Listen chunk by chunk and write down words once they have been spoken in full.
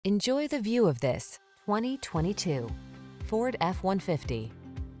Enjoy the view of this 2022 Ford F-150.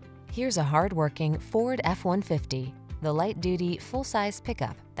 Here's a hard-working Ford F-150, the light-duty, full-size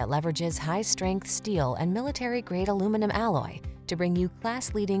pickup that leverages high-strength steel and military-grade aluminum alloy to bring you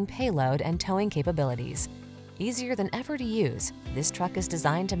class-leading payload and towing capabilities. Easier than ever to use, this truck is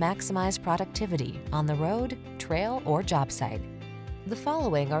designed to maximize productivity on the road, trail, or job site. The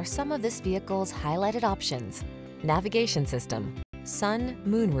following are some of this vehicle's highlighted options: navigation system, sun,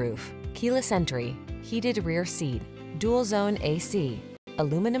 moonroof, keyless entry, heated rear seat, dual zone AC,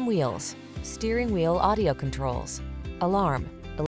 aluminum wheels, steering wheel audio controls, alarm,